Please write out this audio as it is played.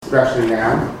especially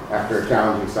now, after a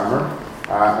challenging summer.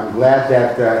 I'm glad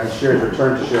that his share has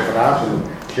returned to Shir Chadash, and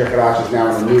Shir Chadash is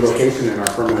now in a new location in our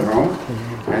permanent home.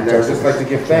 And I would just like to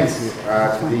give thanks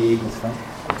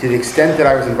to the extent that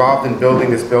I was involved in building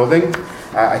this building.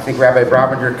 I think Rabbi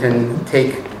Brabander can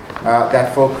take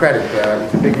that full credit.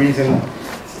 It's a big reason,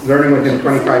 learning with him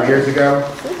 25 years ago,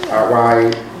 why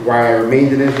I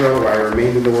remained in Israel, why I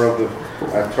remained in the world of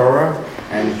Torah,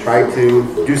 and tried to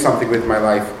do something with my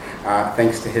life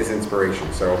thanks to his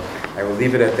inspiration. So I will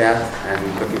leave it at that,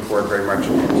 and looking forward very much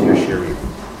to your shir.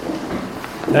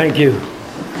 Thank you.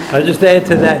 I'll just add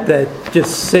to that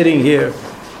just sitting here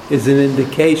is an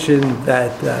indication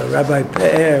that Rabbi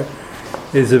Pe'er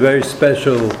is a very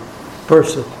special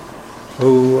person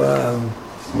who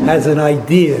has an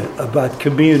idea about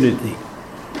community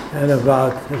and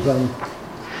about, if I'm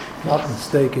not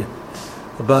mistaken,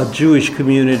 about Jewish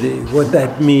community, what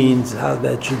that means, how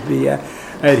that should be.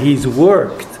 And he's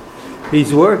worked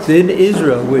in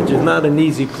Israel, which is not an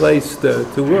easy place to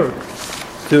work,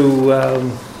 to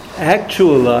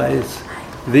actualize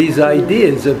these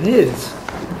ideas of his.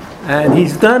 And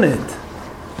he's done it.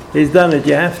 He's done it.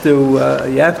 You have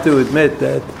to admit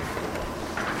that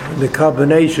the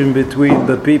combination between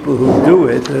the people who do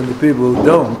it and the people who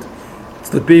don't, it's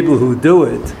the people who do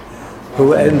it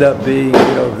who end up being,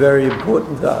 very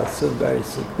important to us and very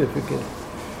significant.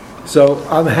 So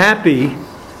I'm happy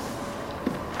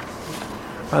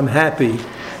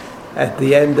at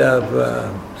the end of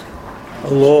a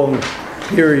long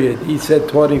period. He said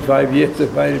 25 years,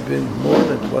 it might have been more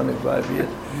than 25 years,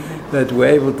 that we're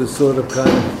able to sort of kind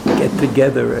of get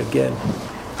together again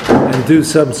and do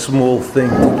some small thing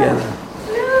together.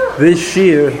 This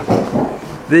year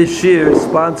is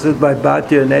sponsored by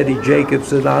Batya and Eddie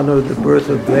Jacobs in honor of the birth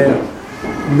of their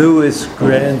newest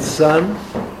grandson.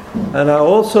 And I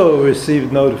also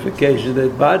received notification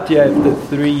that Batya, after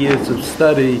 3 years of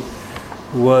study,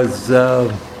 was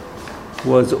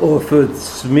offered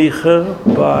smicha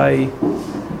by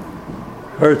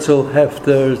Herzl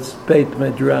Hefter's Beit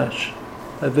Midrash.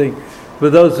 I think, for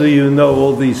those of you who know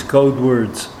all these code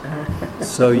words,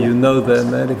 so you know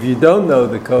them, and if you don't know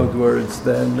the code words,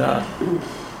 then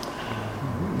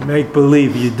make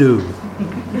believe you do.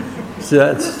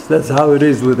 So that's how it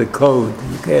is with a code.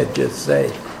 You can't just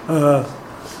say.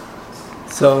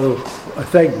 So I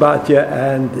thank Batya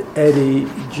and Eddie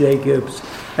Jacobs.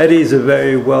 Eddie's a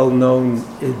very well-known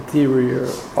interior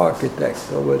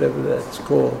architect, or whatever that's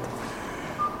called.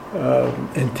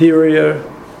 Interior,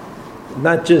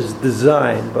 not just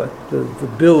design, but the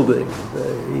building.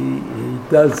 He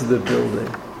does the building.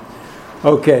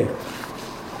 Okay.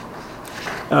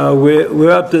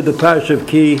 We're up to the Parsha of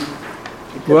Ki.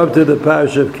 We're up to the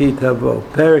Parsha of Ki Tavo.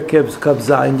 Perek Kav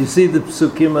Zayin. You see the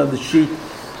psukim on the sheet?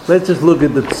 Let's just look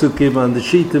at the psukim on the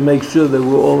sheet to make sure that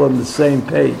we're all on the same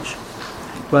page.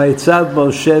 Vayitzav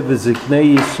Moshe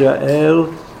v'ziknei Yisrael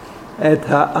et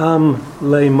ha'am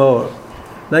leimor.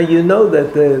 Now you know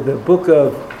that the book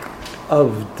of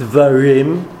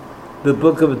Dvarim, the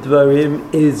book of Dvarim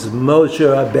is Moshe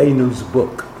Rabbeinu's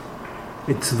book.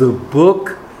 It's the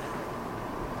book.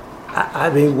 I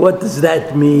mean, what does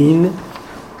that mean?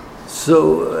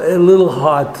 So a little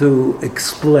hard to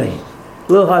explain. It's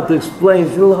a little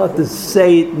hard to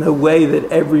say it in a way that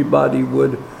everybody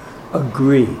would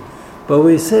agree. But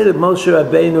we say that Moshe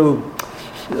Rabbeinu,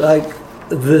 like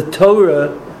the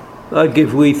Torah, like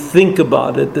if we think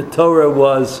about it, the Torah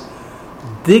was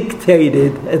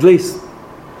dictated, at least,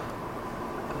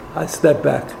 I step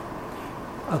back,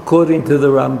 according to the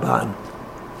Ramban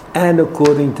and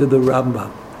according to the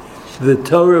Rambam. The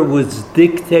Torah was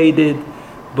dictated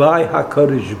by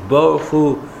HaKadosh Baruch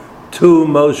Hu to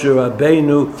Moshe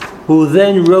Rabbeinu, who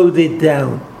then wrote it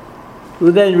down.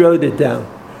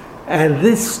 And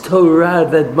this Torah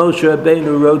that Moshe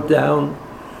Rabbeinu wrote down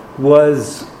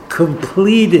was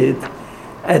completed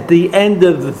at the end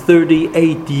of the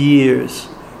 38 years,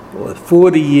 or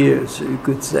 40 years, you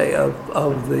could say, of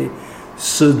the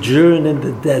sojourn in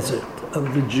the desert,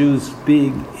 of the Jews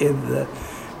being in the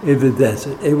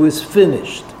desert. It was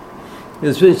finished.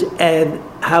 And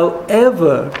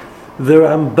however, the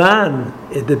Ramban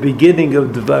at the beginning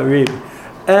of Dvarim,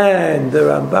 and the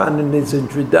Ramban in his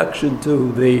introduction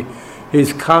to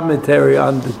his commentary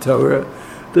on the Torah,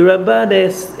 the Ramban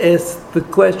asked the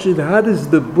question, how does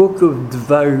the book of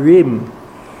Dvarim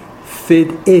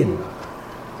fit in?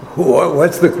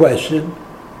 What's the question?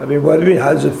 I mean, what do you mean,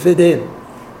 how does it fit in?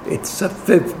 It's the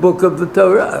fifth book of the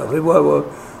Torah. I mean,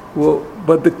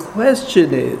 but the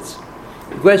question is,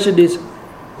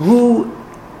 who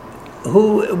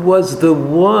was the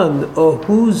one, or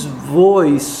whose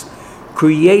voice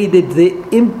created the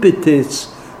impetus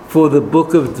for the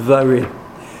book of Dvarim.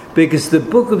 Because the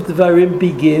book of Dvarim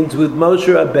begins with Moshe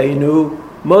Rabbeinu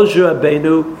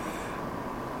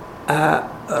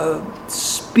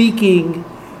speaking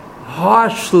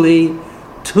harshly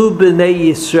to Bnei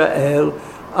Yisrael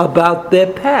about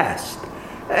their past.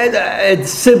 And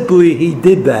simply he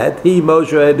did that,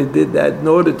 Moshe Rabbeinu did that in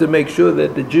order to make sure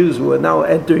that the Jews who are now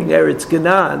entering Eretz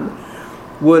Canaan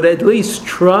would at least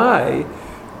try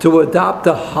to adopt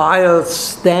a higher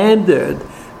standard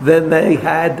than they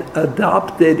had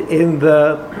adopted in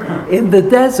the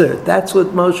desert. That's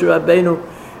what Moshe Rabbeinu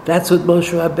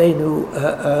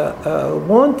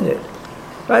wanted.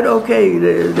 Right? Okay,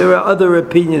 there are other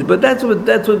opinions, but that's what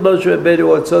Moshe Rabbeinu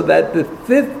wanted. So that the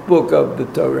fifth book of the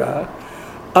Torah,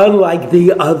 unlike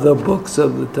the other books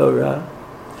of the Torah,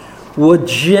 was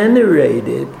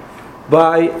generated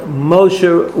by Moshe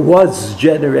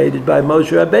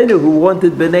Rabbeinu, who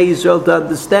wanted Bnei Yisrael to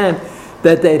understand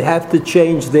that they'd have to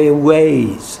change their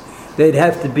ways. They'd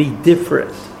have to be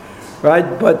different,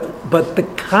 right? But the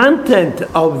content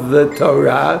of the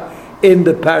Torah in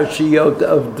the Parashiyot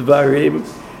of Dvarim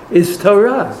is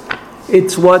Torah.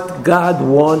 It's what God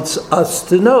wants us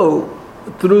to know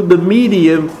through the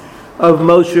medium of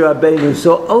Moshe Rabbeinu.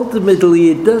 So ultimately,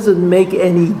 it doesn't make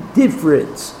any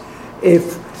difference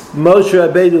if Moshe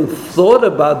Rabbeinu thought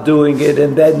about doing it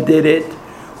and then did it.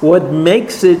 What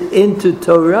makes it into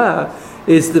Torah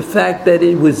is the fact that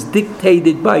it was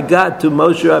dictated by God to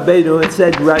Moshe Rabbeinu and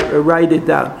said, write it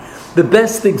down. The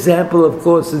best example, of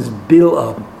course, is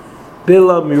Bilam.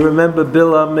 You remember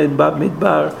Bilam in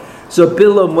Bamidbar? So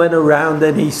Bilam went around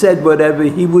and he said whatever,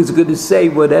 he was going to say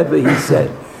whatever he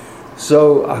said.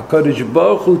 So HaKadosh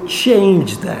Baruch Hu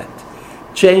changed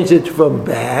it from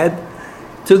bad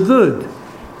to good.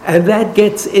 And that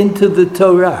gets into the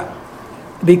Torah.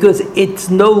 Because it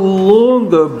no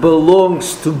longer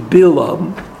belongs to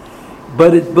Bilam,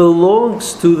 but it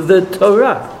belongs to the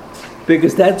Torah.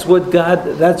 Because that's what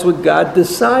God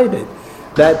decided,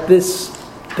 that this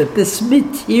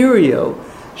material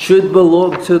should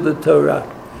belong to the Torah.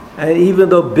 And even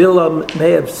though Bilam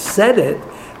may have said it,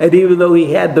 and even though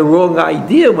he had the wrong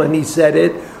idea when he said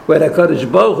it, when HaKadosh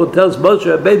Baruch Hu tells Moshe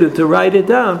Rabbeinu to write it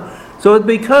down, so it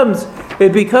becomes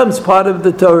part of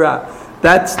the Torah.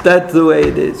 That's the way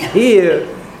it is. Here,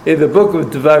 in the book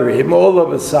of Dvarim, all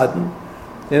of a sudden,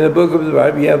 in the book of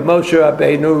Dvarim, you have Moshe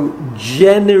Rabbeinu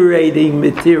generating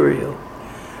material.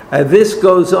 And this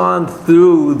goes on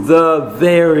through the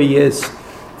various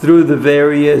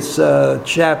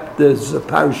chapters,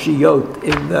 parashiyot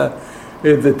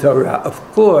in the Torah. Of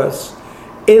course,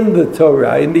 in the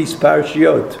Torah, in these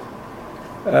parashiyot,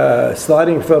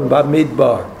 starting from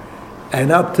Bamidbar, and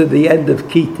up to the end of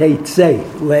Ki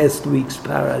Teitzei, last week's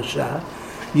parasha,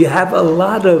 you have a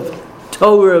lot of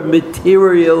Torah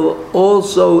material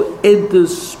also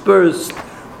interspersed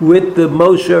with the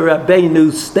Moshe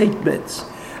Rabbeinu statements.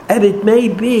 And it may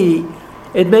be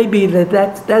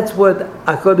that's what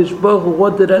HaKadosh Baruch Hu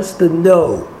wanted us to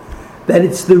know, that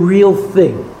it's the real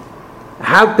thing.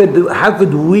 How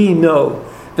could we know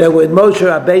that when Moshe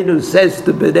Rabbeinu says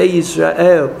to Bnei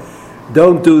Yisrael,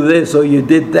 don't do this, or you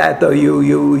did that, or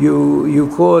you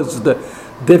caused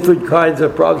different kinds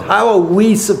of problems. How are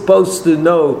we supposed to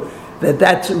know that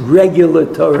that's regular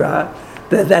Torah,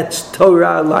 that that's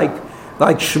Torah like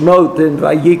Shemot and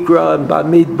Vayikra and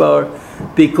Bamidbar?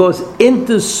 Because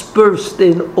interspersed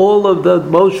in all of the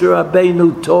Moshe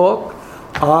Rabbeinu talk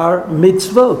are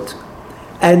mitzvot.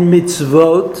 And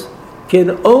mitzvot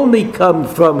can only come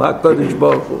from HaKadosh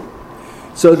Baruch Hu.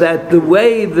 So that the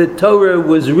way the Torah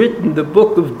was written, the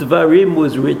book of Dvarim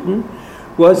was written,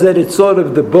 was that it's sort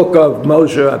of the book of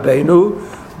Moshe Rabbeinu,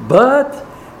 but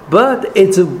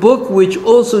it's a book which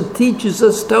also teaches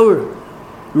us Torah,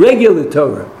 regular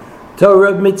Torah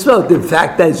of mitzvot. In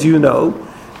fact, as you know,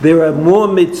 there are more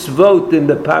mitzvot in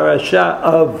the parasha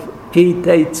of Ki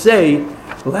Teitzei,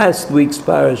 last week's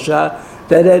parasha,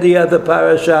 than any other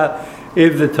parasha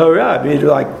in the Torah. I mean,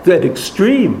 like that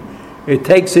extreme. It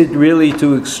takes it really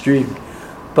to extreme.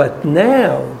 But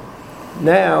now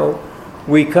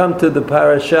we come to the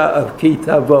parasha of Ki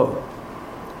Tavo.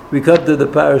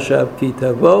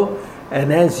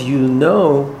 And as you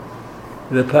know,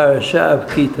 the parasha of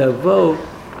Ki Tavo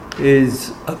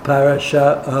is a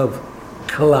parasha of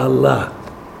klala,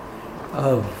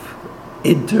 of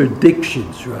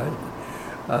interdictions, right?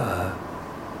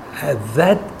 And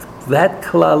that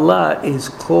klala is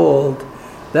called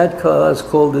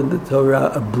in the Torah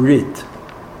a brit.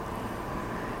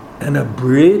 And a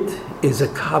brit is a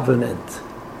covenant.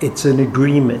 It's an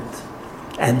agreement.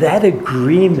 And that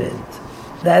agreement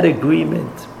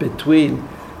between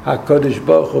HaKadosh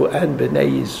Baruch Hu and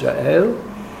Bnei Yisrael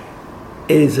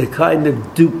is a kind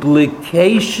of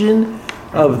duplication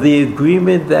of the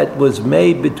agreement that was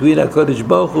made between HaKadosh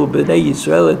Baruch Hu and Bnei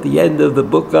Yisrael at the end of the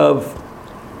book of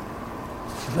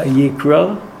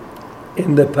Vayikra,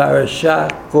 in the parasha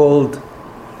called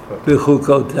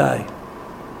Bechukotai.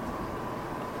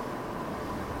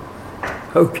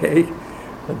 Okay,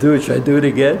 should I do it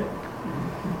again?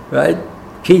 Right?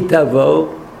 Ki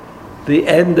Tavo, the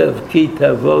end of Ki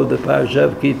Tavo, the parasha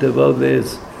of Ki Tavo,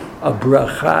 there's a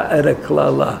bracha and a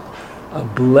klala, a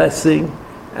blessing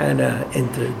and an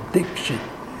interdiction.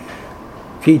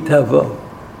 Ki Tavo,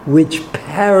 which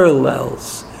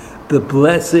parallels the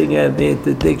blessing and the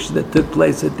interdiction that took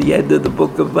place at the end of the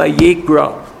book of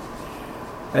Vayikra.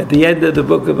 At the end of the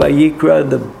book of Vayikra,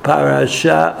 the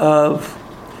parasha of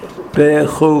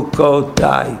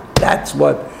Bechukotai. That's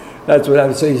what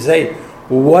I'm saying. You say,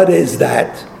 what is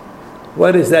that?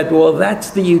 What is that? Well, that's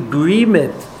the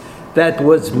agreement that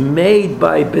was made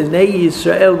by Bnei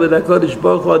Yisrael with HaKadosh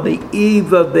Baruch Hu on the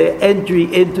eve of their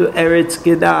entry into Eretz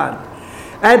Canaan.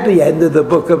 At the end of the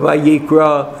book of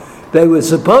Vayikra, they were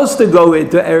supposed to go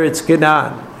into Eretz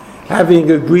Canaan, having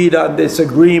agreed on this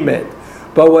agreement.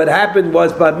 But what happened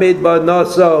was, Bamidbar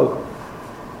Noso,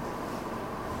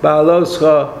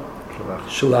 Baaloscha,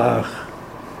 Shlach.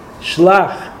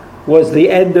 Shlach was the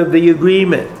end of the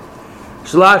agreement.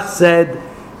 Shlach said,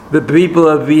 the people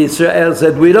of Israel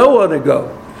said, we don't want to go.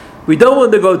 We don't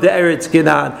want to go to Eretz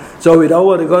Canaan. So we don't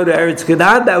want to go to Eretz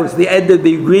Canaan. That was the end of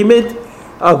the agreement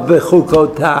of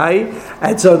Bechukotai.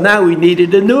 And so now we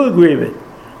needed a new agreement.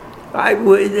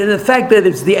 The fact that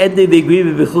it's the end of the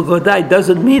agreement of Bechukotai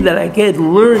doesn't mean that I can't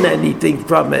learn anything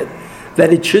from it,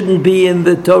 that it shouldn't be in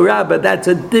the Torah, but that's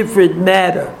a different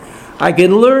matter. I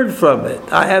can learn from it.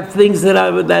 I have things that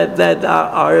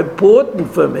are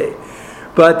important for me.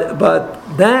 But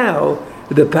now,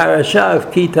 the parasha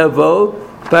of Ki Tavo,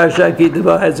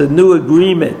 has a new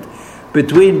agreement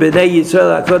between Bnei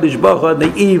Yisrael and HaKadosh Baruch Hu on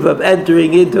the eve of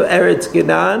entering into Eretz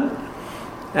Canaan.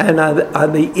 And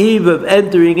on the eve of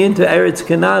entering into Eretz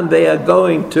Canaan, they're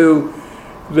going to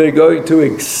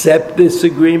accept this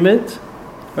agreement,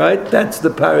 right? That's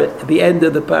the end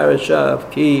of the parasha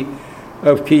of Ki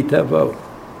Tavo.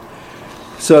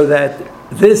 So that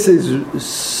this is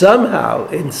somehow,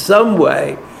 in some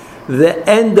way, the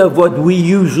end of what we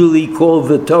usually call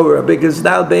the Torah, because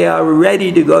now they are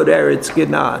ready to go to Eretz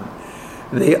Canaan.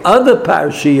 The other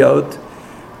parshiot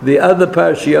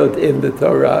in the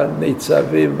Torah,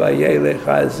 Nitzavim, Vayelech,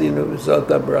 Hazinu, V'zot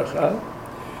Bracha,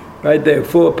 right? There are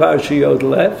four parshiot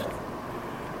left.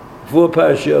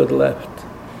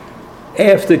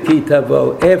 After Ki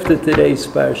Tavo, after today's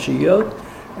parshiot,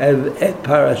 and at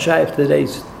parasha after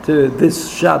this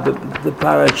Shabbat, the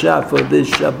parasha for this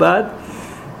Shabbat,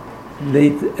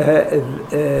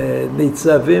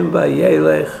 Nitzavim,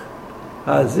 Vayelech,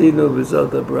 Hazinu,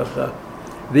 V'zot Bracha.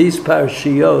 These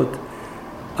parshiot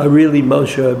are really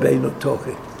Moshe Rabbeinu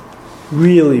talking.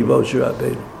 Really Moshe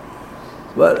Rabbeinu.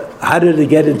 But how did it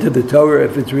get into the Torah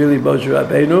if it's really Moshe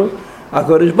Rabbeinu?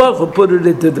 HaKadosh Baruch Hu put it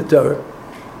into the Torah.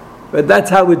 But that's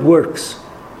how it works.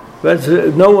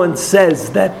 No one says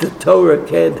that the Torah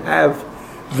can't have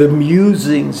the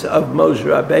musings of Moshe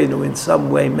Rabbeinu in some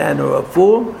way, manner, or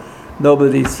form.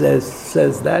 Nobody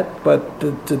says that. But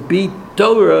to be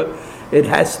Torah, it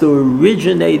has to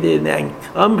originate in and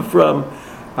come from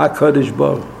HaKadosh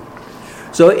Baruch Hu.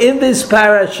 So in this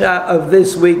parasha of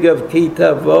this week of Ki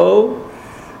Tavo,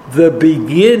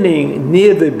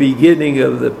 near the beginning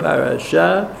of the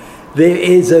parasha, there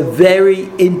is a very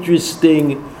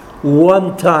interesting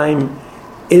one-time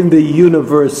in the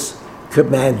universe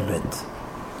commandment.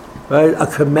 Right? A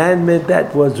commandment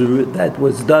that was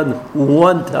done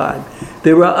one time.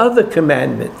 There are other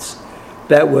commandments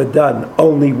that were done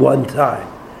only one time.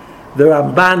 The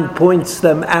Ramban points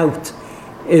them out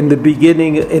in the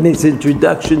beginning, in his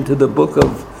introduction to the book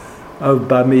of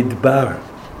Bamidbar.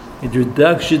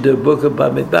 Introduction to the book of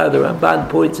Bamidbar, the Ramban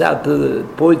points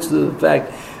to the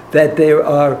fact that there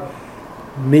are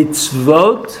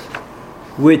mitzvot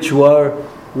which were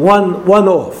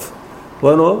one-off,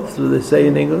 so they say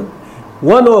in England,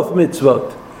 one-off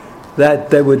mitzvot, that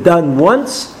they were done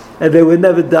once and they were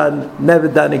never done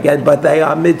again, but they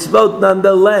are mitzvot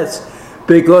nonetheless,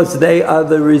 because they are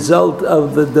the result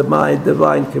of the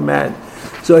divine command.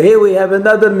 So here we have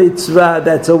another mitzvah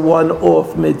that's a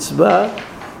one-off mitzvah,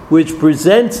 which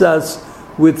presents us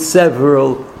with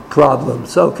several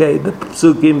problems. Okay, the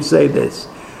psukim say this: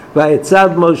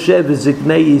 Vayetzav Moshe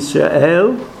v'ziknei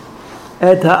Yisrael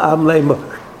et ha'am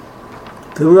le'mor.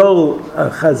 The role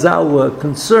Chazal were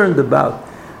concerned about,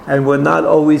 and were not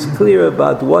always clear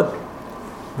about what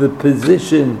the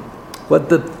position, what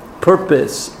the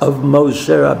purpose of Moshe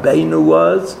Rabbeinu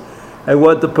was and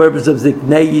what the purpose of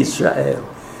Ziknei Yisrael.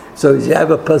 So you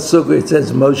have a pasuk where it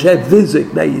says Moshe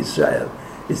v'Ziknei Yisrael.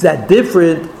 Is that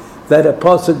different than a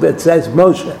pasuk that says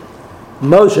Moshe?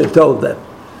 Moshe told them.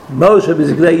 Moshe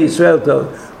v'Ziknei Yisrael told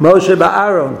them. Moshe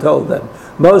ba'Aaron told them.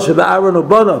 Moshe ba'Aaron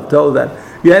Ubonov told them.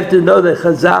 You have to know that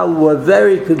Chazal were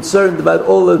very concerned about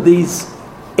all of these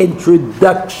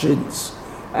introductions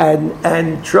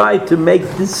and try to make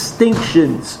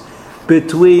distinctions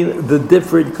between the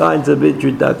different kinds of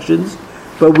introductions,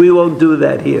 but we won't do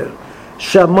that here.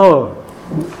 Shamor,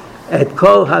 et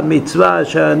kol ha-mitzvah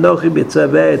asher anochi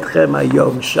mitzaveh etchem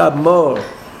hayom. Shamor.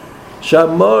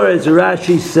 Shamor, as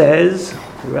Rashi says,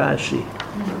 Rashi.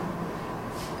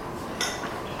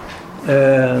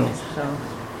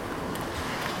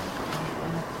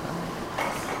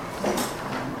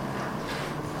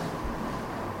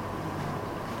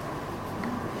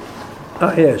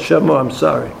 Shamor, I'm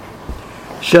sorry.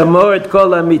 Shamor et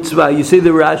kol ha-mitzvah. You see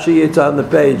the Rashi, it's on the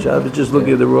page. I was just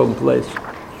looking at the wrong place.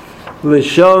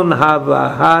 Lishon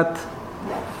havahat.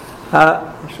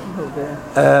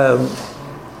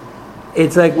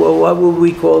 It's like, well, what would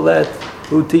we call that?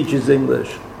 Who teaches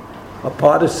English? A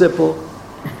participle?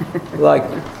 like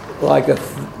a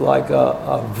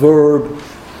verb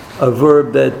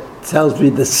that tells me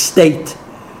the state,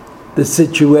 the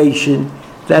situation.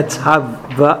 That's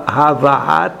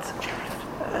havahat.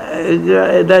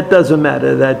 That doesn't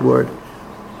matter, that word.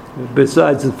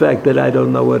 Besides the fact that I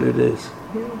don't know what it is.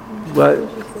 But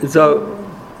so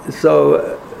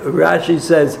Rashi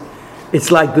says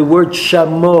it's like the word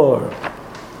shamor.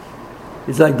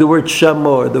 It's like the word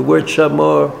shamor. The word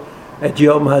shamor at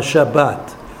Yom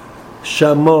HaShabbat.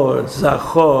 Shamor,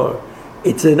 zachor.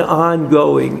 It's an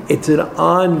ongoing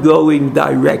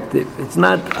directive. It's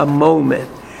not a moment.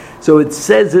 So it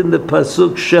says in the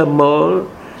pasuk shamor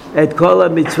et kol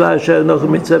ha-mitzvah asher anochi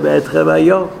mitzaveh etchem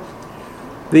hayom.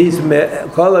 These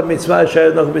kol ha-mitzvah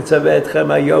asher anochi mitzaveh etchem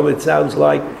hayom. It sounds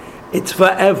like it's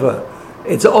forever.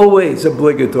 It's always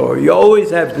obligatory. You always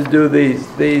have to do these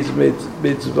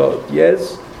mitzvot.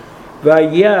 Yes.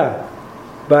 Vayah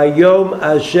bayom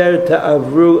asher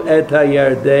ta'avru et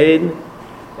hayarden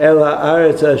el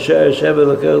haaretz asher Hashem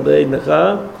Elokeinu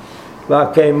notnecha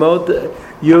v'akemot.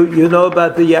 You know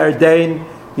about the Yarden.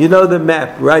 You know the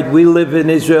map, right? We live in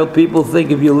Israel. People think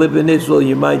if you live in Israel,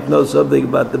 you might know something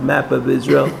about the map of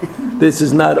Israel. This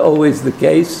is not always the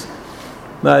case.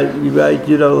 Right?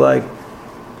 You know, like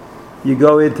you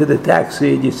go into the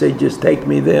taxi and you say, just take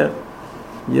me there.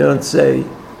 You don't say,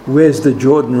 where's the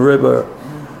Jordan River?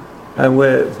 And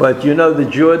but you know the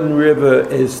Jordan River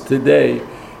is today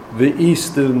the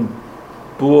eastern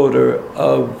border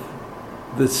of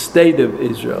the state of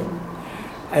Israel.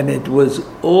 And it was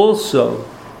also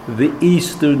the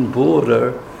eastern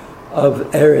border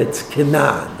of Eretz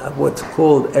Canaan, of what's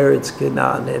called Eretz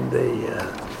Canaan in the...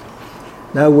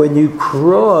 Now when you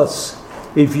cross,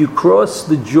 if you cross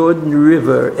the Jordan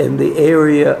River in the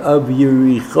area of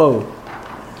Yericho,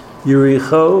 you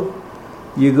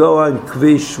go on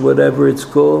Kvish, whatever it's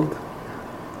called,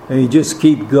 and you just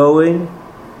keep going,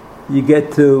 you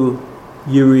get to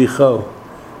Yericho.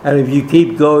 And if you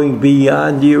keep going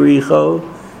beyond Yericho,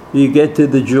 you get to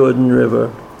the Jordan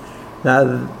River.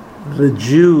 Now, the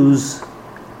Jews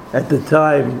at the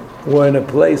time were in a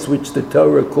place which the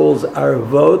Torah calls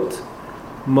Arvot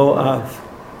Moav.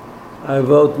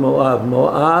 Arvot Moav.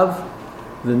 Moav,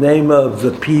 the name of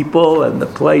the people and the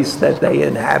place that they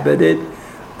inhabited.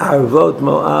 Arvot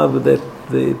Moav,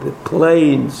 the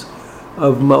plains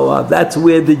of Moab. That's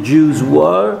where the Jews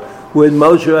were when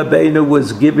Moshe Rabbeinu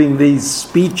was giving these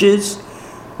speeches,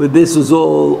 when this was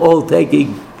all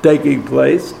taking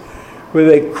place, where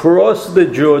they crossed the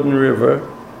Jordan River.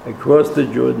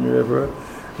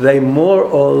 They more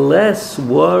or less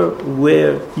were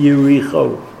where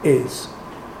Yericho is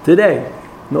today,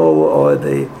 or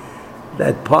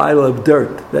that pile of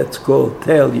dirt that's called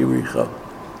Tel Yericho.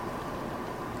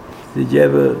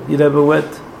 You never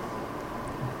went?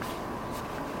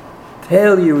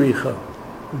 Tel Yericho,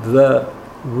 the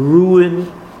ruin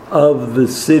of the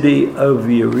city of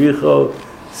Yericho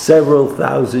several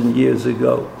thousand years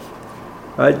ago.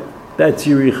 Right? That's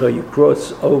Yericho. You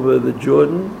cross over the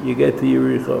Jordan, you get to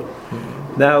Yericho.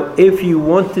 Mm-hmm. Now, if you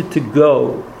wanted to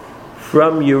go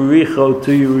from Yericho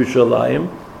to Yerushalayim,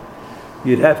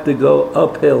 you'd have to go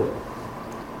uphill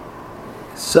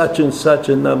such and such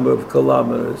a number of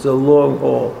kilometers, a long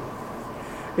haul.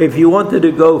 If you wanted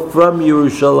to go from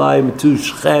Yerushalayim to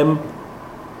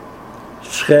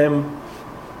Shechem,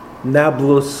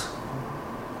 Nablus,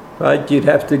 right, you'd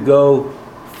have to go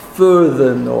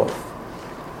further north.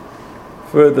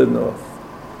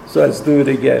 So let's do it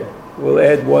again. We'll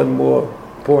add one more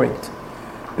point.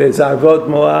 There's Avot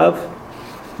Moav.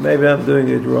 Maybe I'm doing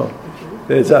it wrong.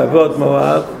 There's Avot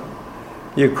Moav.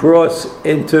 You cross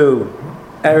into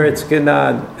Eretz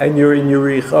Canaan and you're in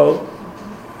Yericho.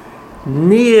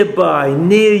 Nearby,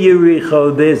 near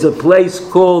Yericho, there's a place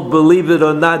called, believe it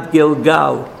or not,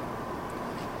 Gilgal.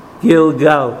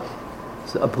 Gilgal.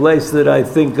 It's a place that I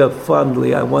think of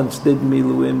fondly. I once did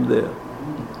Miluim there.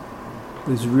 It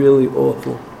was really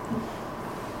awful.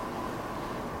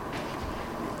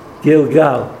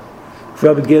 Gilgal.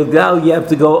 From Gilgal, you have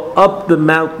to go up the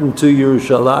mountain to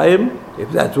Yerushalayim,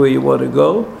 if that's where you want to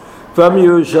go. From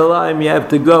Yerushalayim, you have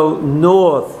to go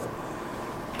north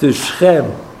to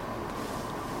Shechem.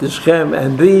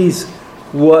 And these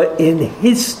were in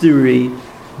history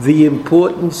the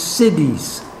important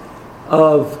cities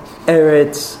of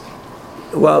Eretz,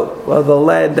 the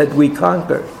land that we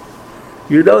conquered.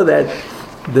 You know that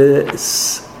the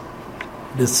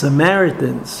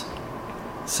Samaritans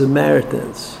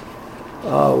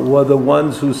were the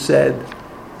ones who said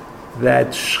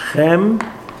that Shechem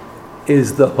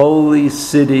is the holy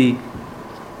city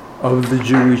of the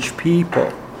Jewish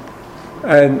people.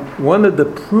 And one of the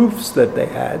proofs that they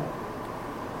had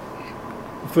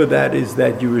for that is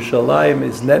that Yerushalayim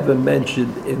is never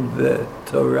mentioned in the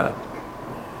Torah.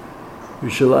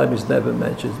 Yerushalayim is never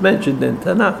mentioned. It's mentioned in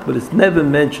Tanakh, but it's never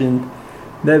mentioned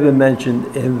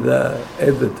in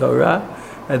the Torah.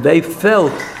 And they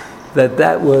felt that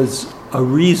that was a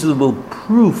reasonable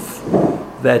proof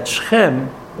that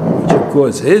Shechem, which of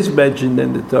course is mentioned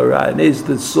in the Torah and is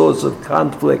the source of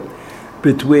conflict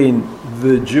between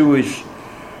the Jewish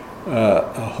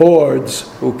hordes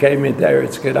who came into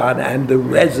Eretz Canaan and the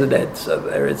residents of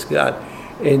Eretz Canaan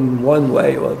in one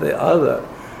way or the other,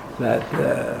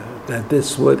 that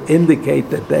this would indicate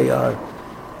that they are,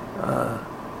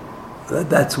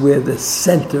 that's where the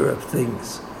center of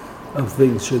things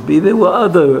should be. There were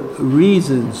other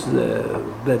reasons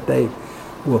that they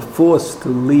were forced to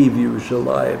leave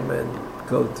Yerushalayim and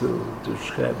go to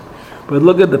Shechem. But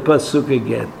look at the pasuk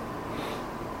again.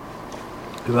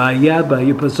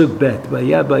 פסוק ב'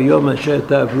 והיה ביום אשר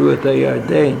תעברו את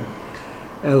הירדן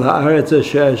אל הארץ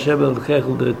אשר השם אלוקיך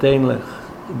נותן לך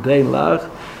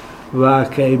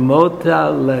והקיימות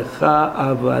לך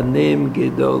אבנים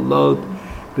גדולות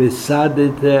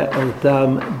וסדת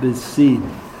אותם בסיד.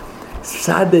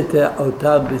 סדת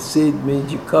אותם בסיד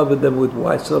means you cover them with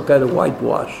white, some kind of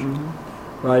whitewash,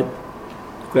 right?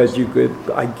 Because you could,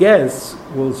 I guess,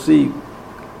 we'll see.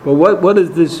 But what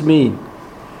does this mean?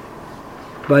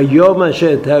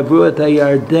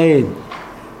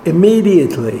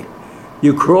 Immediately,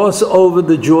 you cross over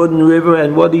the Jordan River,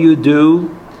 and what do?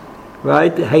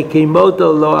 Right?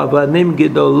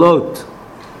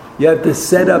 You have to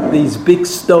set up these big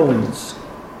stones.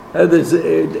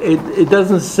 It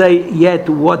doesn't say yet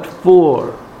what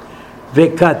for.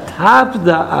 It's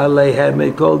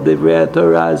called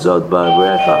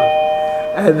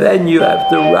and then you have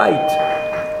to write.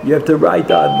 You have to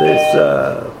write on this.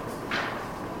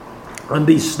 On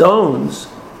these stones,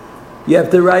 you have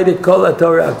to write it Kol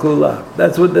HaTorah Kula.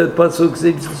 That's what the pasuk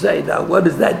seems to say. Now, what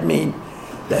does that mean?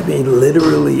 That means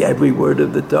literally every word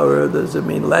of the Torah? Does it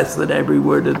mean less than every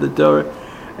word of the Torah?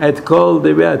 Et Kol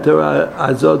Divrei HaTorah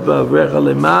Azot Ba'avrecha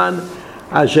Leman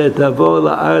Asher Tavo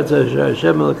La'aretz Asher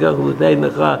Hashem Elokecha L'tein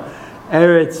Lecha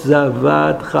Eretz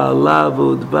Zavat Chalav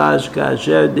U'Dvash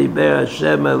Kasher Diber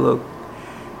Hashem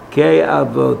Elokei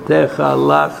Avotecha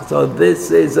Lach. So this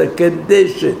is a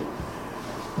condition.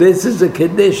 This is a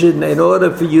condition in order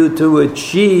for you to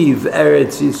achieve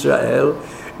Eretz Yisrael,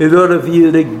 in order for you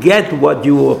to get what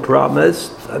you were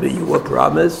promised. I mean, you were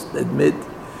promised, admit.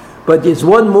 But there's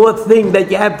one more thing that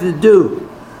you have to do.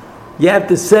 You have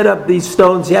to set up these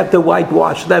stones, you have to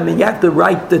whitewash them, and you have to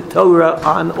write the Torah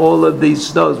on all of these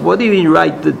stones. What do you mean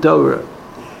write the Torah?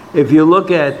 If you look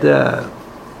at...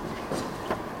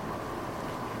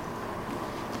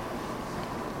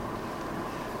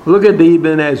 look at the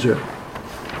Ibn Ezra.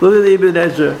 Look at the Ibn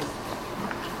Ezra.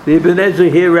 The Ibn Ezra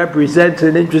here represents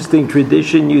an interesting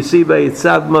tradition. You see by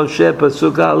Yitzav Moshe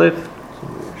Pasuk Aleph.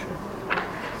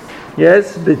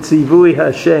 Yes, B'tzivui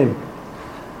Hashem.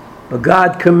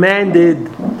 God commanded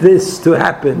this to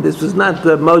happen. This was not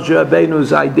the Moshe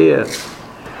Rabbeinu's idea.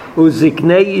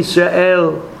 Uziknei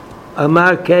Yisrael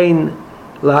Amar Kein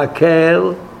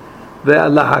Lakel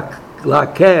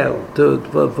Lakel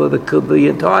for the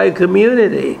entire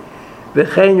community.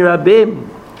 V'chein Rabim.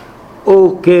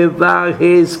 Ukevar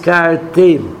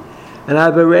Hizkartim. And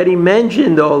I've already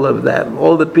mentioned all of them,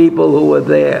 all the people who were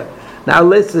there. Now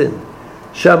listen,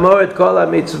 Shamor et kol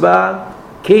ha-mitzvah,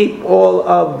 keep all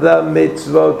of the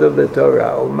mitzvot of the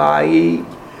Torah. Umahi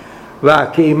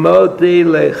V'akimoti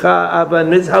lecha avan.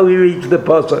 This is how we reach the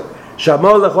pasuk.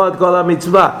 Shamor lecha kol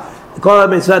ha-mitzvah. Kol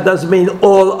ha-mitzvah doesn't mean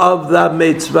all of the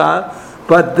mitzvah,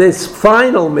 but this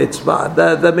final mitzvah,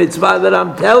 the mitzvah that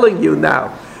I'm telling you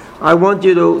now. I want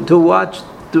you to watch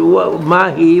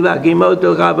Mahi v'akimot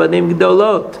lecha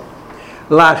gdolot.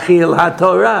 Lachil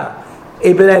HaTorah.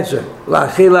 Ibn Ezra.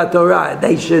 Lachil HaTorah.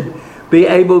 They should be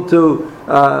able to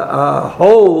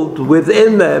hold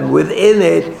within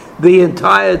it, the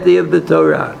entirety of the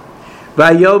Torah.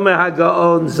 Vayomer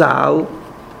HaGaon Zal.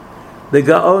 The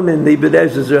Gaon in the Ibn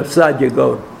Ezra is Rav Sadia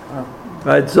Gaon.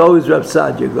 Right? It's always Rav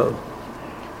Sadia Gaon.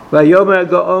 Vayomer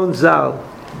HaGaon Zal.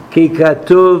 Ki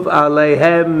katuv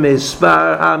aleihem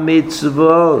mispar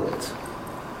ha-mitzvot.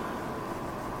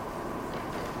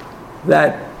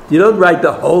 That you don't write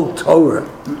the whole Torah,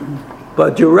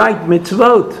 but you write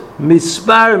mitzvot,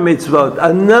 mispar mitzvot,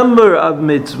 a number of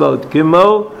mitzvot,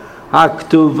 kimo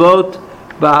haktuvot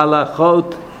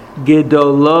ba'alachot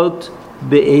gedolot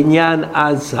be'inyan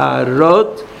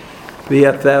azharot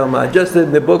v'yaferma. Just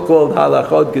in the book called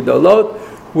Halachot Gedolot,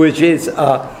 which is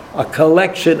a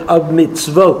collection of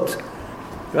mitzvot.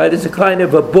 Right? It's a kind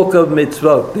of a book of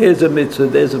mitzvot. There's a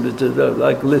mitzvah,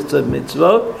 like lists of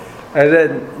mitzvot. And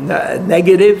then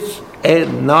negatives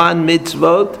and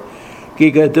non-mitzvot.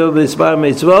 Ki katuv mispar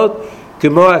mitzvot.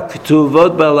 K'mo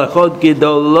ha'ktuvot b'halachot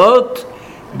gedolot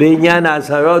b'inyan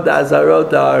azharot.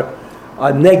 Azharot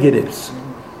are negatives.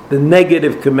 The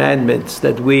negative commandments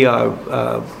that we are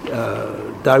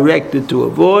directed to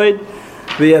avoid.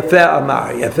 V'yafer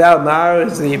Amar. Yafer Amar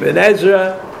is the Ibn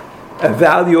Ezra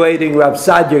evaluating Rav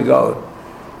Sadia Gaon.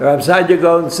 Rav Sadia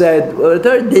Gaon said, well, the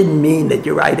Torah didn't mean that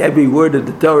you write every word of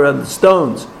the Torah on the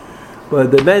stones,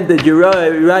 but it meant that you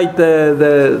write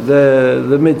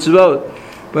the mitzvot.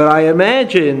 But I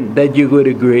imagine that you would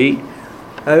agree.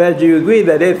 I imagine you agree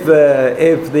that if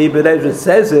the Ibn Ezra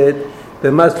says it,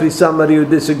 there must be somebody who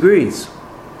disagrees.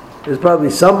 There's probably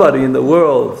somebody in the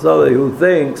world, somebody who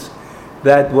thinks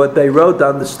that what they wrote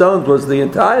on the stones was the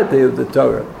entirety of the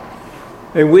Torah,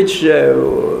 in which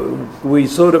we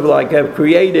sort of like have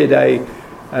created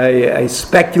a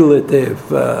speculative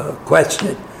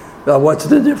question. Now, what's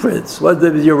the difference?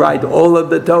 You write all of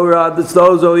the Torah on the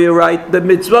stones, or you write the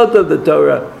mitzvot of the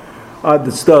Torah on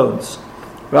the stones,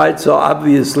 right? So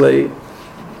obviously,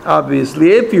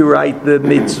 if you write the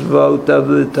mitzvot of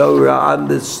the Torah on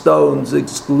the stones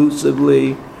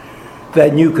exclusively,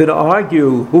 then you could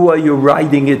argue, who are you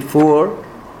writing it for?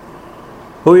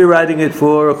 Who are you writing it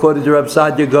for, according to Rav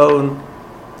Sadia Gaon?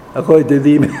 According to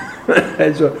the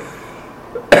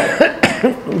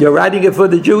you're writing it for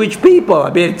the Jewish people.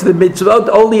 I mean, the mitzvot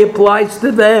only applies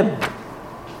to them.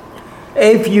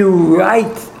 If you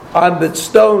write on the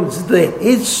stones the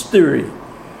history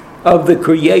of the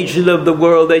creation of the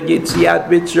world and Yetziat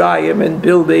Mitzrayim and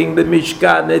building the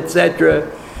Mishkan,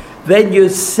 etc., then you're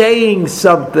saying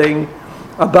something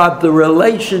about the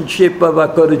relationship of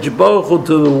HaKadosh Baruch Hu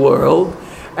to the world,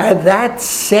 and that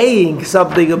saying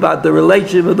something about the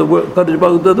relationship of the HaKadosh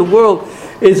Baruch Hu to the world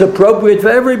is appropriate for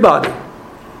everybody.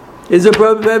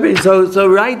 So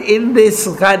right in this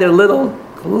kind of little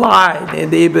line in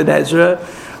the Ibn Ezra,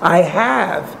 I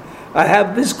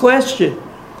have this question: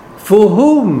 for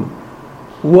whom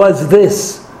was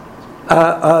this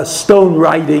stone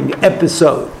writing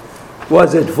episode?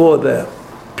 Was it for the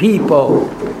people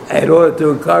in order to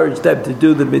encourage them to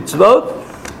do the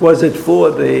mitzvot? Was it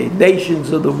for the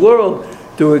nations of the world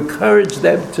to encourage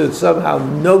them to somehow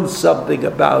know something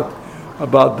about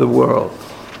the world?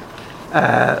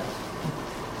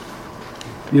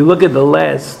 You look at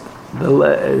let's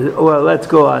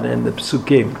go on in the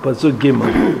Psukim. Pasuk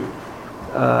Gimel.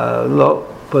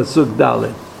 Pasuk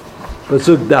Dalet.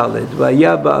 Pasuk Dalet.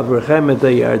 Vayaba Avrachem et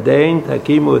HaYarden,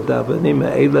 takimu et ha'avanim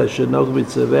ha'ela shenoch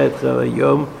mitzaveh etchem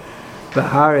hayom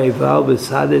b'har Eival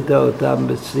v'sadeta otam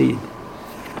b'sid.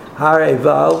 Har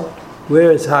Eival,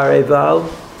 where is Har Eival?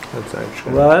 Outside of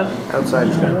Shechem. What? Outside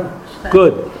of Shechem.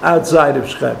 Good, outside of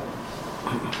Shechem.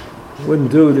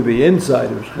 Wouldn't do to be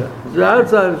inside of Shechem. It's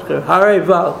outside of Shechem. Har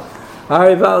Eival. Har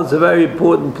Eival is a very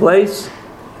important place.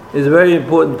 It's a very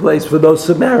important place for those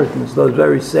Samaritans, those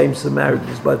very same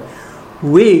Samaritans. But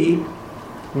we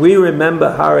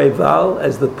remember Har Eival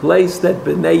as the place that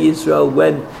Bnei Yisrael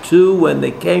went to when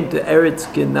they came to Eretz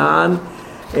Canaan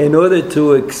in order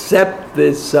to accept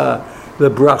this, the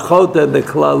brachot and the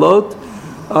klalot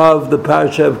of the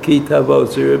Parsha of Ki Tavo.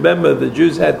 So you remember the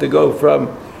Jews had to go from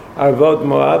Arvot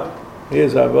Moab,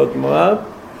 here's Arvot Moab,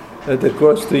 they had to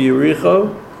cross to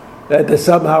Yericho, they had to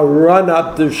somehow run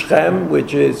up to Shechem,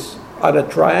 which is on a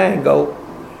triangle,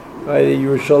 right?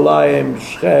 Yerushalayim,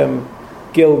 Shechem,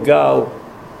 Gilgal,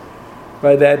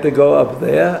 right? They had to go up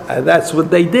there, and that's what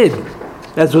they did.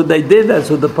 That's what they did. That's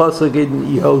what the pasuk in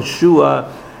Yehoshua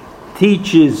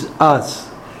teaches us.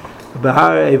 It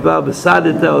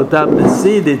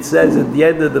says at the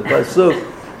end of the pasuk,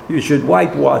 you should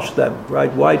whitewash them,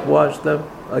 right? Whitewash them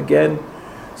again.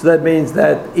 So that means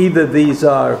that either these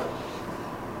are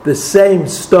the same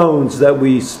stones that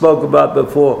we spoke about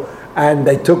before, and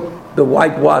they took the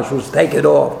whitewash was taken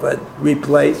off and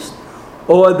replaced,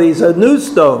 or these are new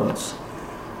stones,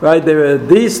 right? There are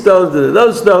these stones, there are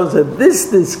those stones, and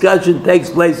this discussion takes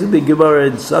place in the Gemara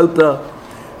in Sota,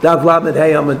 Daf Lamed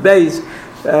Hey Amud Beis.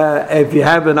 If you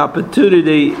have an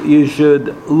opportunity, you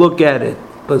should look at it.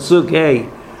 Pasuk Hey,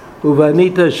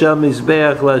 Uvanita sham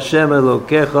mizbeach laShem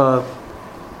Elokecha,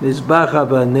 mizbach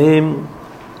avanim,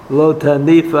 lo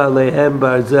tanif alehem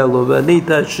barzel.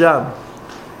 Uvanita sham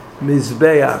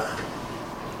mizbeach.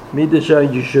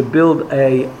 Midashah, you should build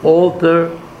a altar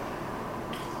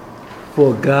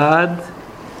for God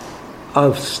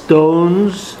of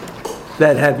stones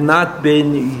that have not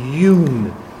been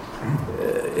hewn.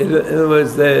 In other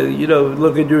words,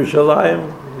 look at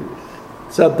Yerushalayim.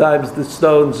 Sometimes the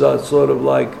stones are sort of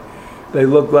like, they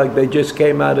look like they just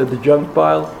came out of the junk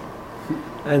pile.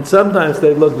 And sometimes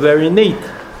they look very neat,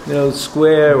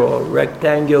 square or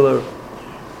rectangular,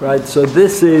 right? So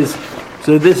this is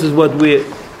what we're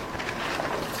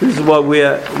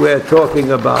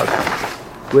talking about.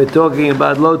 We're talking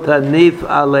about lo tanif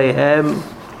alehem.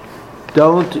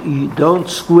 Don't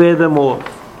square them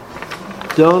off.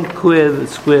 Don't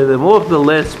square them off. The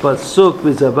last pasuk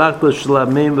v'zavachta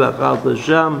shlamim v'achalta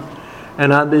sham,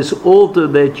 and on this altar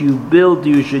that you build,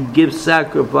 you should give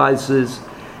sacrifices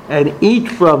and eat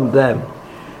from them.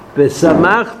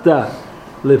 V'samachta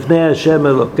lifnei Hashem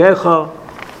Elokecha.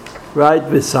 Right?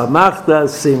 V'samachta,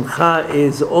 simcha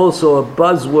is also a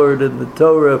buzzword in the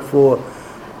Torah for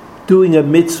doing a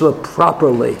mitzvah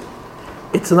properly.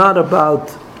 It's not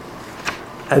about,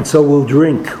 and so we'll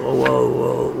drink, or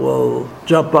we'll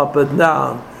jump up and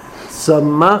down.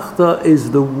 Samachta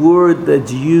is the word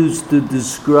that's used to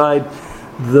describe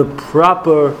the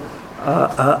proper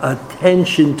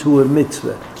attention to a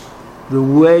mitzvah, the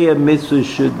way a mitzvah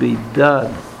should be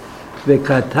done.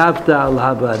 V'katavta al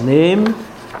havanim.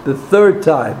 The third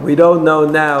time, we don't know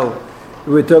now.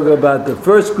 We're talking about the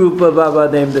first group of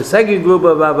avanim, the second group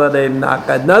of avanim,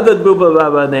 another group of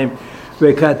avanim.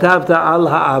 V'katavta al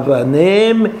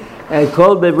ha'avanim, and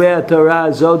called the Devrei Torah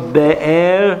azot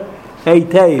be'er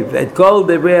heitev. And called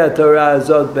the Devrei Torah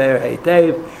azot be'er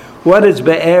heitev. What is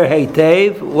be'er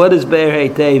heitev? What does be'er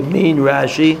heitev mean,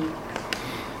 Rashi?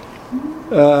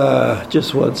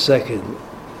 Just 1 second.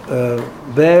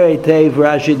 Be'er heitev,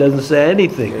 Rashi doesn't say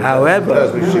anything.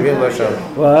 However,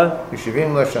 what?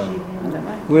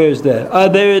 Where is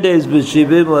that? There it is,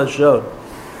 b'shivim lashon.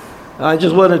 I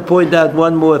just want to point out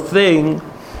one more thing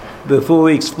before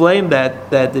we explain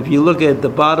that if you look at the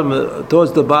bottom,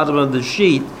 towards the bottom of the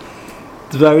sheet,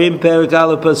 Dvarim Perek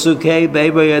Aleph Pasuk Hey,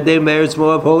 Be'er Yadim Be'eretz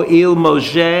Moav Ho'il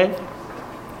Moshe.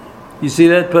 You see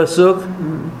that pasuk?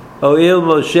 Ho'il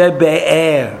Moshe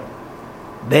Be'er.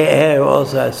 Be'er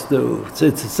also has to, it's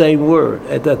the same word.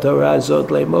 Et HaTorah Zot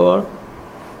Lemor.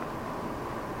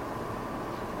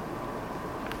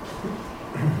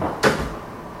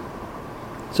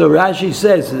 So Rashi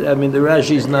says, the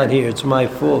Rashi's not here. It's my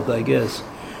fault, I guess.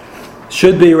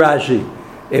 Should be Rashi.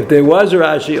 If there was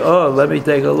Rashi, let me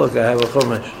take a look. I have a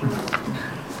chumash.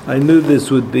 I knew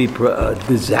this would be a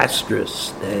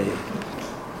disastrous day.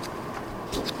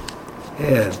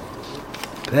 Yeah.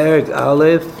 Perek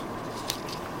Aleph,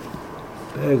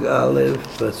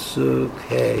 Pasuk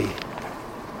Hey.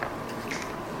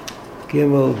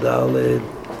 Gimel Daled.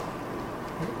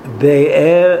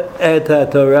 Be'er et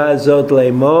HaTorah zot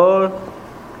lemor.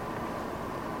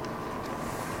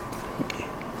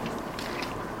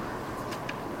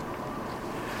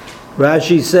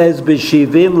 Rashi says,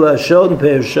 B'shivim lashon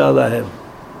persha lahem.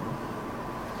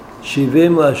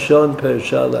 Shivim lashon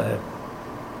persha lahem.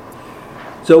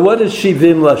 So what is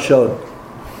Shivim lashon?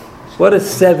 What is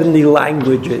 70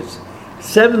 languages?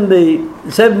 70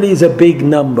 is a big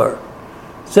number.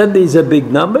 70 is a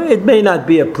big number. It may not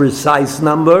be a precise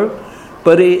number,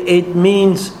 but it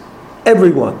means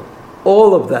everyone,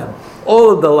 all of them,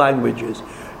 all of the languages.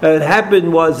 And it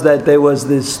happened was that there was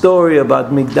this story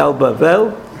about Migdal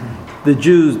Bavel. The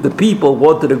Jews, the people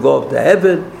wanted to go up to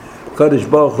heaven. Kadosh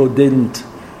Baruch Hu didn't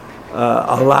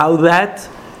allow that.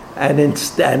 And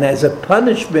as a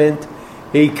punishment,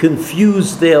 he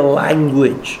confused their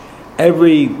language.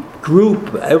 Every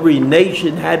group, every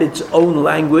nation had its own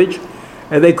language.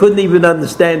 And they couldn't even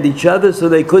understand each other, so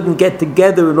they couldn't get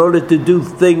together in order to do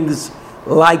things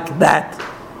like that.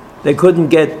 They couldn't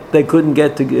get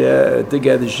together.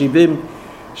 Shivim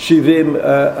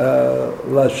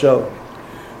lashon.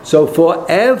 So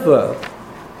forever,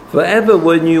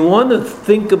 when you want to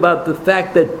think about the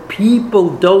fact that people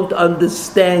don't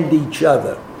understand each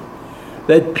other,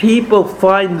 that people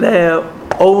find their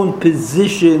own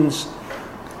positions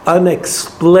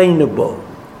unexplainable,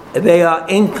 they are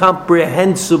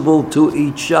incomprehensible to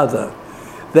each other,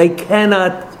 they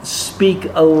cannot speak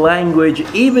a language,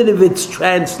 even if it's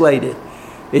translated,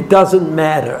 it doesn't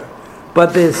matter.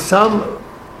 But there's some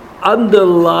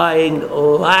underlying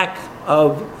lack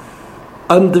of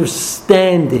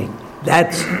understanding.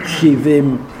 That's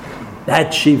shivim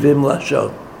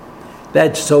lashon.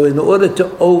 So in order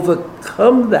to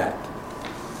overcome that,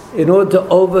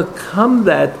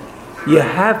 you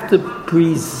have to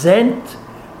present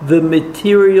the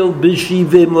material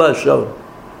b'shivim lashon.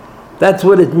 That's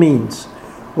what it means.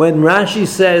 When Rashi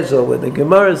says, or when the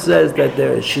Gemara says that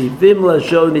there is shivim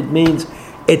lashon, it means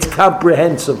it's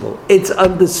comprehensible, it's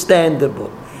understandable,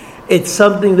 it's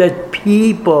something that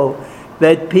people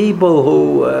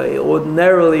who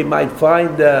ordinarily might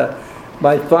find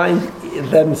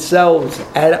themselves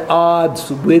at odds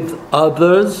with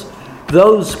others,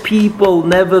 those people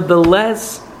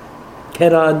nevertheless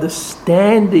can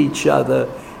understand each other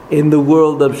in the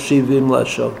world of shivim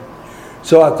lashon.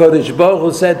 So HaKadosh Baruch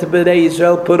Hu said to Bnei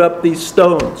Yisrael, put up these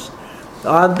stones.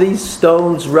 On these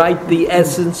stones write the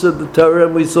essence of the Torah,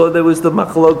 and we saw there was the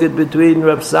machloket between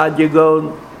Rav Sadia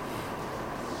Gaon,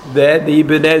 then the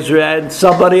Ibn Ezra, and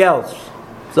somebody else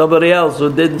who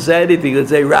didn't say anything. Let's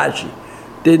say Rashi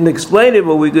didn't explain it,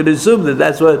 but we could assume that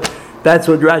that's what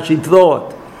Rashi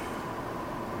thought.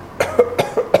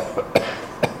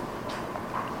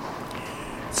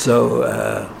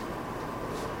 So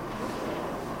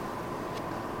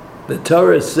the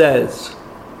Torah says,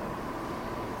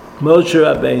 Moshe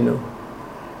Rabbeinu,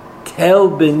 tell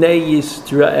Bnei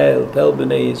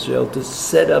Yisrael to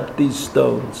set up these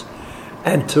stones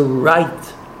and to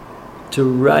write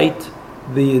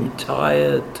the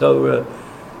entire Torah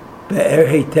Be'er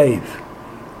Heitev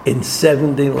in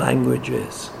 70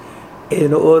 languages,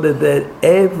 in order that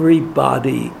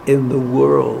everybody in the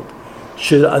world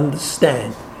should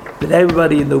understand,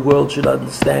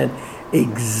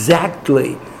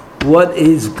 exactly what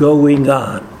is going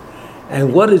on.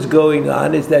 And what is going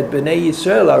on is that Bnei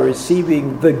Yisrael are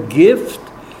receiving the gift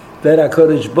that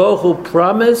HaKadosh Baruch Hu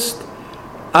promised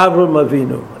Avram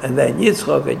Avinu, and then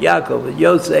Yitzchak and Yaakov and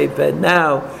Yosef, and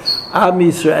now Am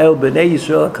Yisrael, Bnei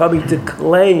Yisrael are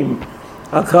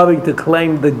coming to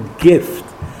claim the gift.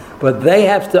 But they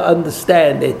have to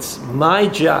understand, it's my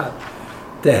job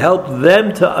to help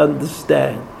them to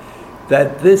understand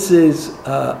that this is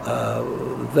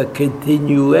the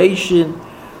continuation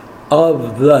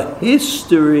of the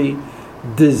history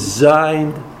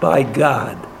designed by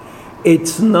God.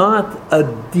 It's not a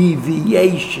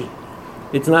deviation.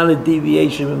 It's not a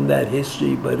deviation from that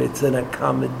history, but it's an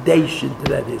accommodation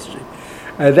to that history.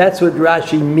 And that's what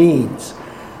Rashi means.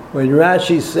 When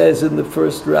Rashi says in the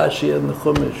first Rashi in the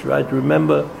Chumash, right?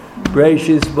 Remember,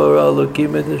 Bereshis bara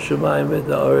Elokim et hashamayim et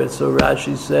haaretz. So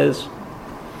Rashi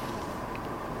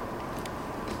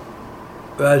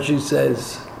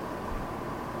says,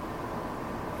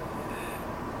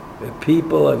 the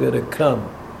people are going to come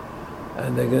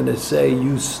and they're going to say,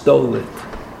 you stole it.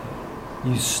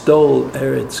 You stole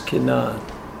Eretz Canaan.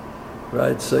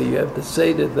 Right? So you have to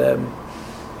say to them,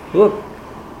 look,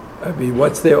 I mean,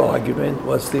 what's their argument?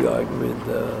 What's the argument?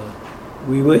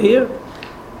 We were here.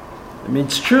 I mean,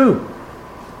 it's true.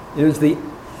 It was the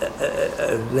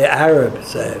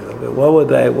Arabs.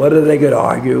 What are they going to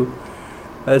argue?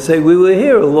 I say, we were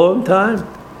here a long time.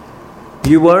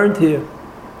 You weren't here.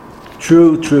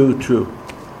 True.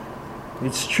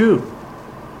 It's true.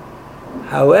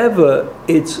 However,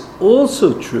 it's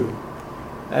also true,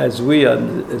 as we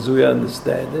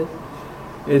understand it,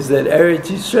 is that Eretz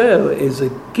Yisrael is a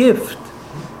gift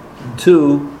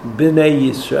to Bnei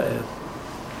Yisrael.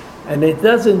 And it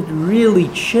doesn't really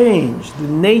change. The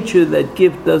nature of that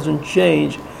gift doesn't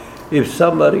change if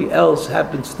somebody else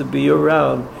happens to be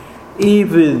around,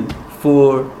 even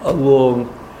for a long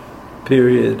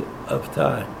period of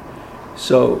time.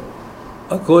 So,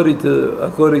 according to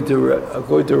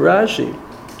Rashi,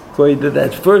 according to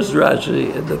that first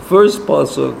Rashi, in the first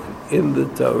pasuk in the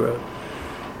Torah,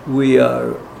 we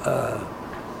are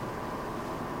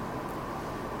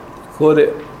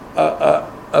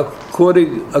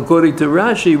according to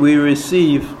Rashi, we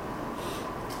receive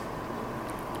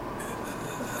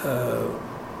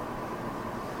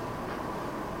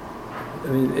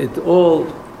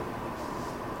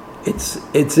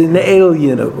it's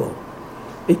inalienable.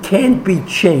 It can't be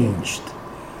changed.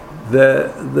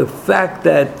 the fact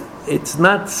that it's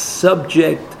not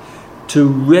subject to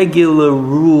regular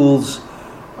rules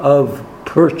of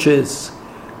purchase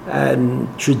and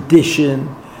tradition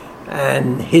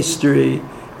and history.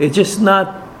 It's just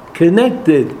not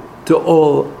connected to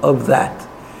all of that.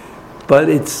 But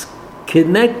it's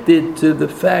connected to the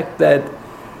fact that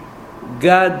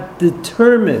God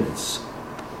determines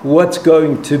what's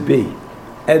going to be.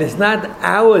 And it's not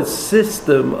our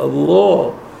system of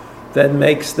law that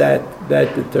makes that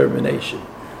determination.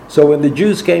 So when the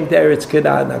Jews came to Eretz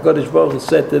Canaan, HaKadosh Baruch Hu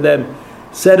said to them,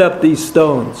 set up these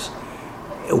stones.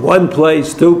 One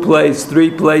place, two places,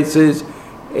 three places,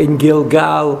 in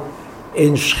Gilgal,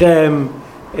 in Shechem,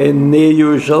 in near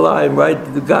Yerushalayim,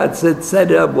 right? God said,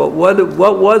 set it up. What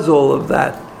was all of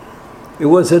that? It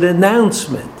was an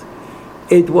announcement.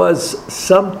 It was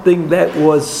something that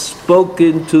was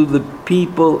spoken to the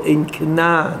people in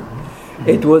Canaan.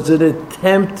 It was an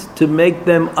attempt to make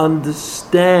them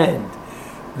understand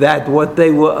that what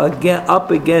they were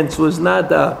up against was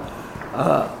not a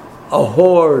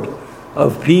horde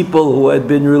of people who had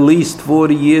been released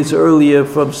 40 years earlier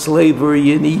from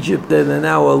slavery in Egypt and are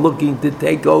now looking to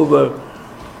take over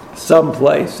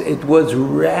someplace. It was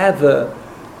rather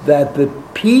that the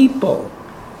people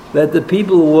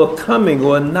who were coming, who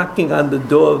were knocking on the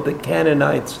door of the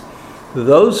Canaanites,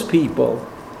 those people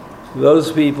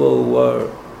were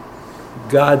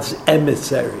God's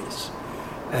emissaries.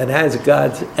 And as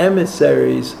God's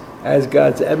emissaries,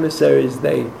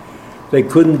 they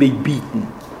couldn't be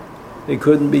beaten. They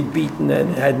couldn't be beaten,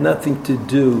 and had nothing to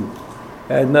do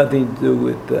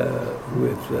with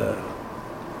the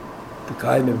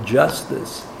kind of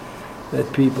justice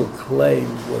that people claim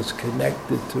was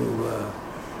connected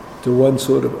to one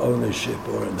sort of ownership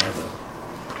or another.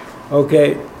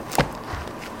 Okay,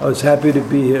 I was happy to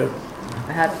be here.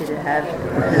 Happy to have you.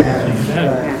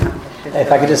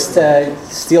 If I could just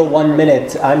steal 1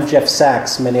 minute, I'm Jeff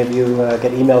Sachs. Many of you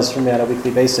get emails from me on a weekly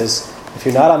basis. If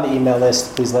you're not on the email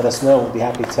list, please let us know. We'll be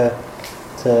happy to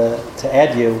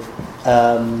add you.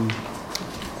 On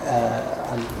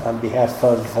behalf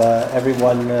of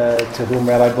everyone to whom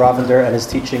Rabbi Bravender and his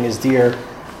teaching is dear,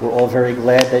 we're all very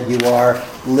glad that you are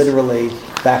literally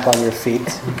back on your feet.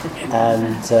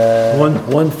 And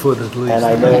 1 foot at least. And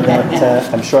I know that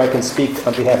I'm sure I can speak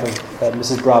on behalf of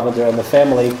Mrs. Bravender and the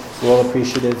family. We're all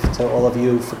appreciative to all of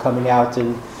you for coming out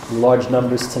in large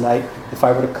numbers tonight. If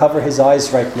I were to cover his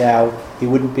eyes right now, he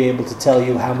wouldn't be able to tell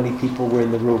you how many people were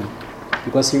in the room,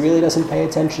 because he really doesn't pay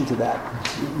attention to that.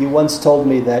 You once told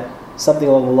me that something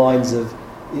along the lines of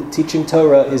teaching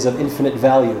Torah is of infinite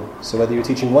value. So whether you're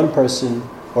teaching one person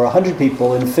or 100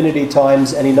 people, infinity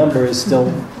times any number is still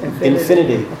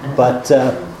infinity. But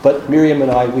Miriam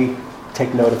and I, we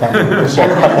take note of how many people show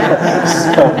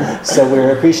up. So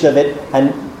we're appreciative of it.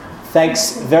 And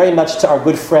thanks very much to our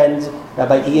good friend,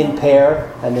 Rabbi Ian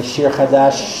Pear and the Shir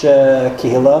Chadash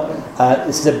Kehillah.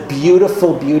 This is a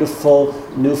beautiful, beautiful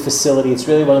new facility. It's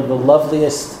really one of the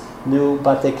loveliest new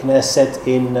Batei Knesset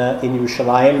in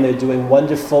Yerushalayim. They're doing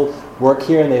wonderful work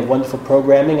here, and they have wonderful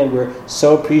programming, and we're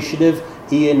so appreciative.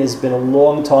 Ian has been a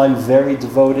long time very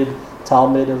devoted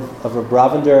Talmud of Reb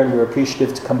Bravender, and we're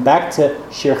appreciative to come back to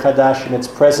Shir Chadash in its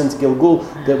present Gilgul,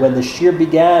 that when the Shir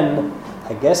began,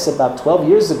 I guess about 12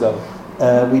 years ago,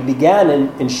 we began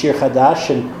in Shir Chadash,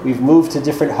 and we've moved to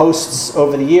different hosts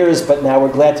over the years, but now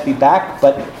we're glad to be back,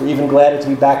 but we're even gladder to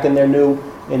be back in their new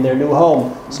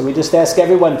home. So we just ask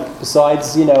everyone,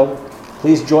 besides,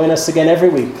 please join us again every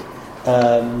week.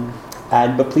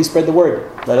 But please spread the word.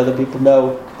 Let other people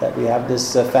know that we have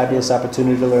this fabulous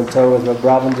opportunity to learn Torah with Reb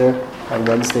Bravender on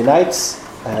Wednesday nights.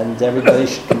 And everybody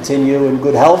should continue in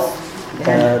good health,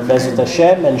 Bezrat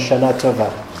Hashem, and Shana Tova.